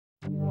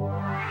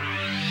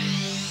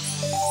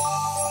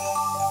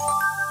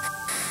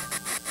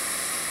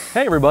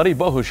Hey everybody,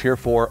 Bohus here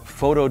for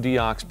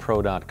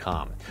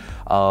Fotodioxpro.com.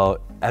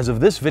 As of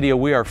this video,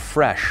 we are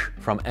fresh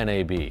from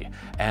NAB,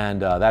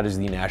 and that is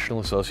the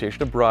National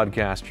Association of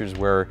Broadcasters,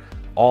 where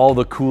all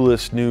the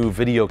coolest new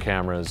video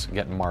cameras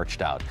get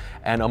marched out.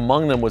 And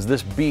among them was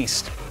this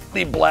beast,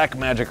 the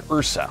Blackmagic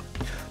URSA.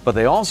 But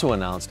they also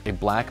announced a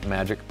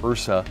Blackmagic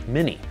URSA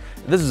Mini.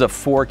 This is a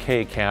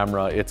 4K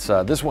camera.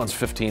 This one's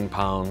 15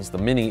 pounds. The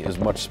Mini is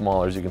much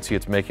smaller. As you can see,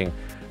 it's making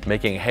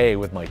hay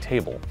with my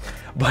table.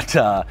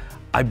 But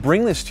I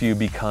bring this to you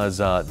because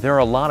there are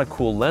a lot of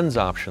cool lens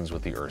options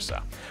with the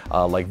URSA.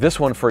 Like this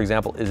one, for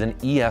example, is an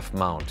EF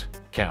mount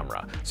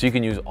camera. So you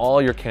can use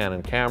all your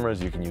Canon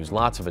cameras, you can use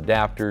lots of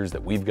adapters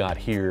that we've got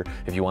here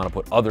if you want to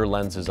put other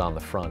lenses on the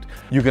front.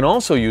 You can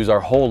also use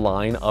our whole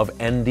line of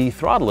ND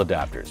throttle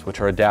adapters,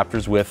 which are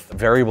adapters with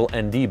variable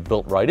ND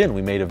built right in.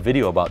 We made a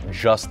video about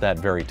just that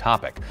very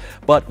topic.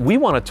 But we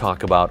want to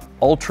talk about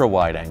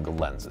ultra-wide angle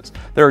lenses.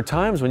 There are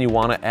times when you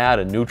want to add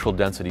a neutral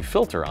density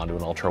filter onto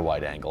an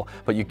ultra-wide angle,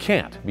 but you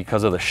can't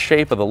because of the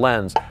shape of the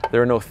lens.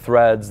 There are no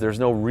threads, there's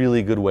no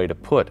really good way to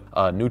put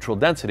neutral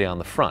density on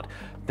the front.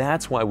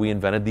 That's why we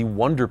invented the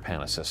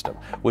Wonderpana system,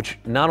 which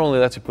not only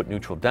lets you put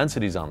neutral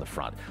densities on the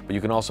front, but you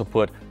can also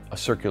put a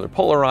circular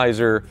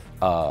polarizer,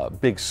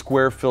 big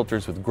square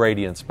filters with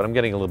gradients, but I'm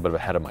getting a little bit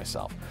ahead of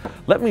myself.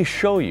 Let me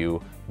show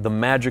you the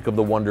magic of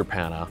the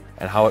Wonderpana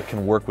and how it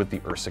can work with the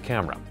URSA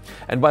camera.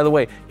 And by the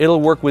way, it'll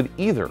work with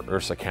either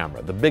URSA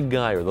camera, the big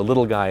guy or the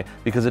little guy,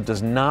 because it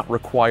does not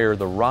require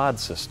the rod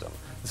system.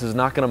 This is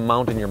not going to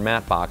mount in your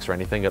matte box or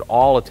anything. It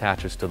all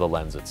attaches to the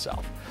lens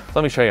itself. So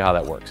let me show you how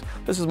that works.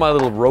 This is my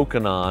little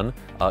Rokinon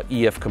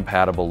EF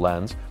compatible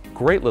lens.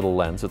 Great little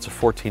lens. It's a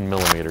 14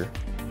 millimeter.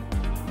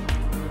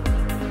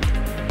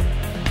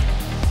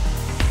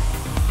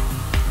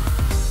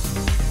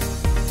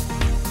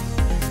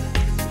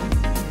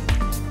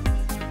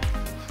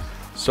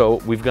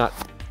 So we've got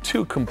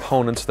two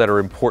components that are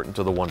important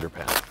to the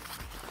Wonderpana.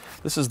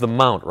 This is the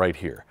mount right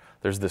here.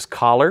 There's this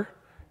collar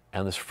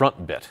and this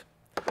front bit.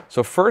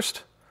 So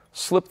first,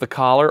 slip the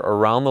collar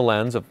around the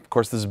lens. Of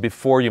course, this is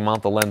before you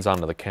mount the lens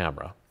onto the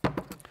camera.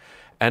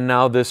 And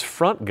now this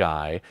front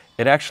guy,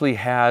 it actually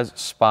has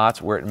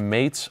spots where it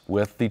mates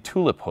with the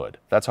tulip hood.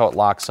 That's how it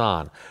locks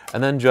on.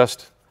 And then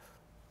just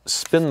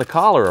spin the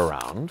collar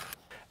around,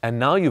 and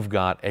now you've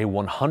got a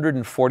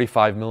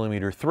 145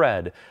 millimeter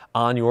thread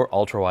on your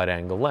ultra-wide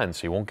angle lens,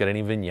 so you won't get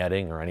any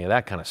vignetting or any of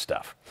that kind of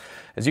stuff.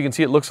 As you can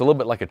see, it looks a little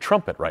bit like a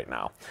trumpet right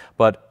now,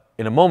 but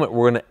in a moment,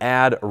 we're going to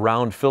add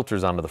round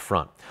filters onto the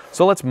front.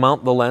 So let's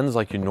mount the lens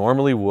like you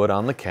normally would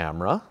on the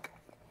camera.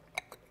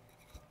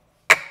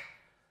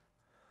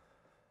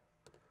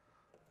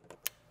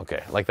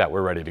 Okay, like that,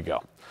 we're ready to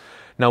go.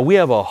 Now we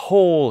have a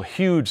whole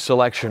huge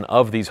selection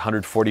of these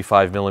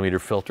 145 millimeter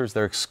filters.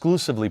 They're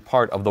exclusively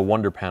part of the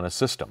Wonderpana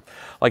system.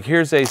 Like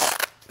here's a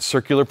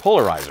circular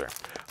polarizer.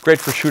 Great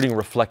for shooting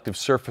reflective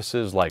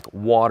surfaces like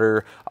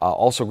water,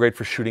 also great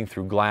for shooting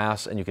through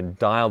glass, and you can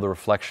dial the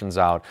reflections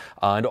out.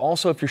 And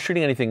also if you're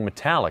shooting anything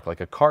metallic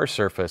like a car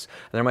surface,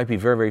 and there might be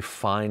very, very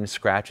fine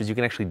scratches, you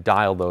can actually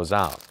dial those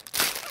out.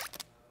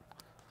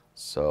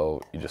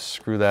 So you just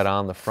screw that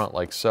on the front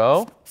like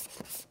so.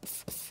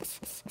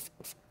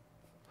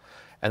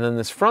 And then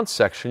this front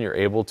section, you're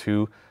able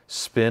to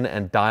spin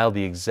and dial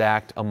the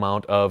exact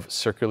amount of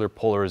circular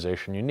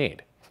polarization you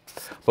need.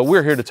 But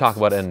we're here to talk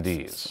about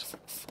NDs.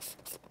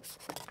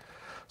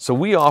 So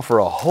we offer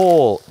a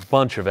whole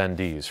bunch of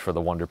NDs for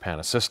the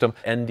Wonderpana system,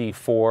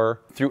 ND4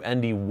 through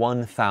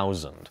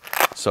ND1000.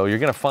 So you're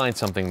going to find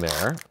something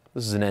there.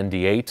 This is an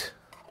ND8.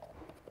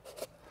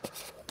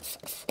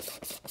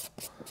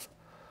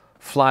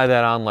 Fly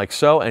that on like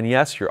so, and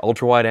yes, your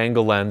ultra-wide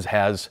angle lens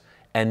has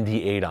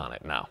ND8 on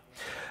it now.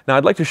 Now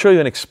I'd like to show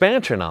you an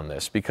expansion on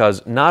this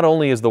because not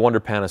only is the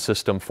Wonderpana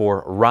system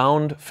for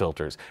round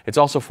filters, it's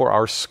also for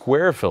our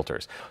square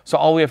filters. So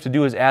all we have to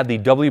do is add the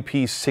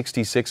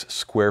WP66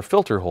 square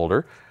filter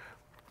holder,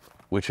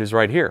 which is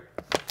right here.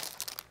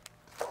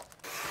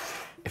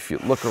 If you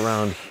look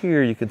around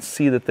here, you can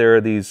see that there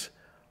are these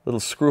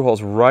little screw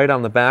holes right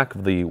on the back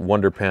of the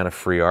Wonderpana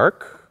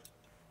FreeArc.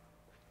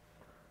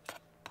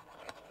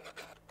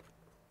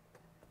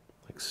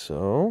 Like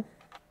so.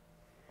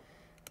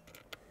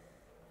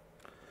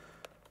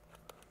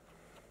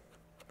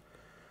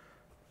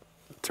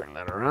 Turn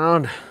that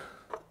around.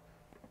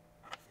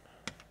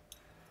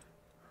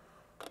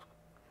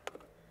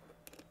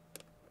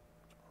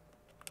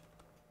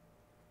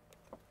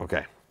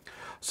 Okay,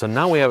 so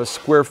now we have a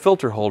square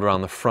filter holder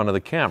on the front of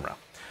the camera.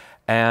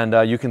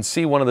 And you can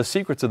see one of the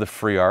secrets of the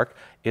FreeArc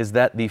is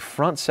that the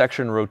front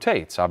section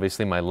rotates.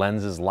 Obviously my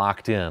lens is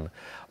locked in,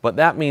 but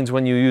that means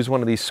when you use one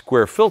of these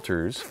square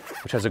filters,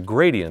 which has a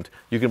gradient,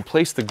 you can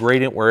place the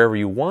gradient wherever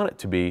you want it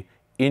to be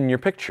in your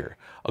picture.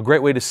 A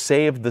great way to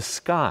save the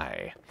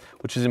sky,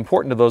 which is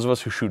important to those of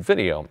us who shoot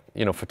video.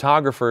 You know,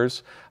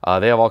 photographers,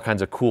 they have all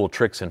kinds of cool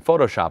tricks in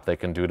Photoshop they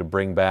can do to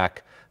bring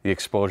back the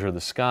exposure of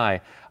the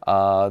sky.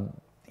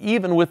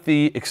 Even with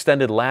the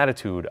extended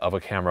latitude of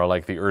a camera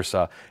like the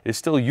URSA, it's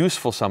still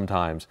useful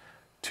sometimes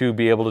to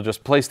be able to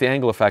just place the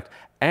angle effect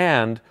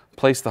and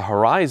place the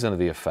horizon of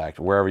the effect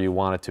wherever you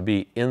want it to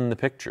be in the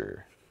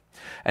picture.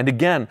 And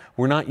again,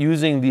 we're not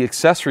using the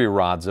accessory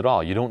rods at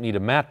all. You don't need a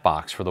matte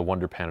box for the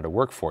Wonder Pana to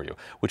work for you,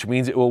 which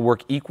means it will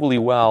work equally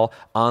well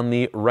on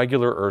the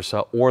regular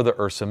URSA or the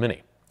URSA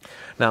Mini.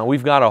 Now,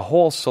 we've got a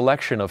whole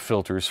selection of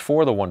filters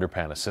for the Wonder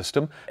Pana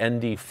system,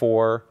 ND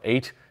 4,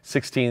 8,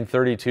 16,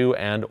 32,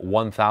 and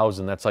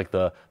 1000. That's like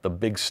the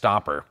big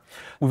stopper.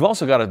 We've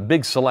also got a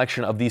big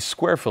selection of these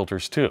square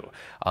filters too.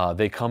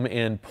 They come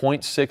in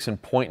 0.6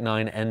 and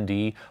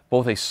 0.9 ND,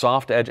 both a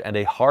soft edge and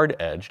a hard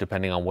edge,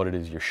 depending on what it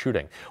is you're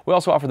shooting. We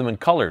also offer them in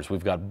colors.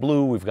 We've got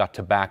blue, we've got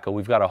tobacco,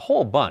 we've got a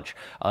whole bunch.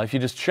 If you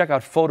just check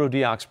out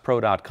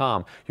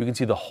Fotodioxpro.com, you can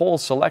see the whole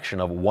selection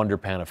of Wonder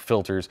Pana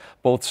filters,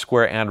 both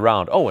square and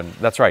round. Oh, and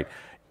that's right.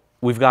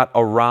 We've got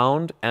a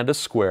round and a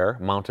square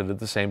mounted at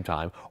the same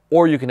time,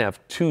 or you can have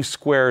two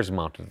squares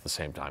mounted at the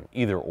same time,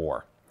 either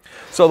or.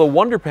 So the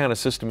Wonder Pana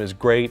system is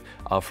great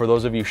for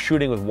those of you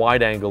shooting with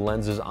wide-angle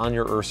lenses on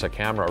your URSA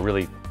camera, or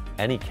really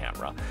any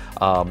camera.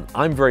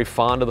 I'm very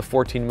fond of the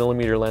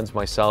 14mm lens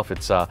myself.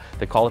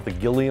 They call it the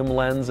Gilliam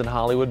lens in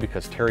Hollywood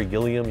because Terry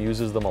Gilliam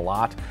uses them a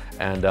lot,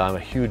 and I'm a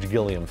huge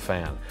Gilliam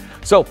fan.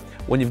 So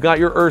when you've got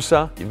your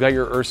URSA, you've got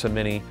your URSA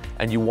Mini,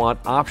 and you want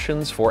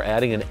options for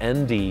adding an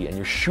ND, and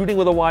you're shooting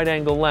with a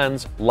wide-angle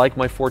lens like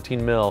my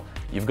 14mm,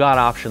 you've got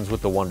options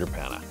with the Wonder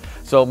Pana.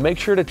 So make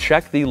sure to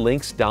check the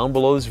links down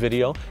below this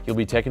video. You'll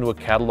be taken to a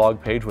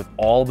catalog page with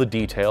all the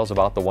details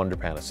about the Wonder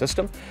Pana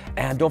system.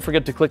 And don't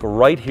forget to click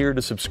right here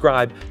to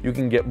subscribe. You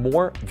can get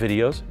more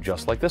videos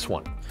just like this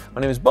one.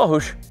 My name is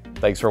Bohus.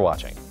 Thanks for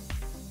watching.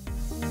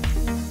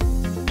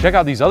 Check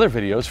out these other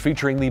videos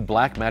featuring the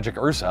Blackmagic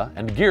URSA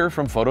and gear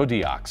from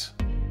Fotodiox.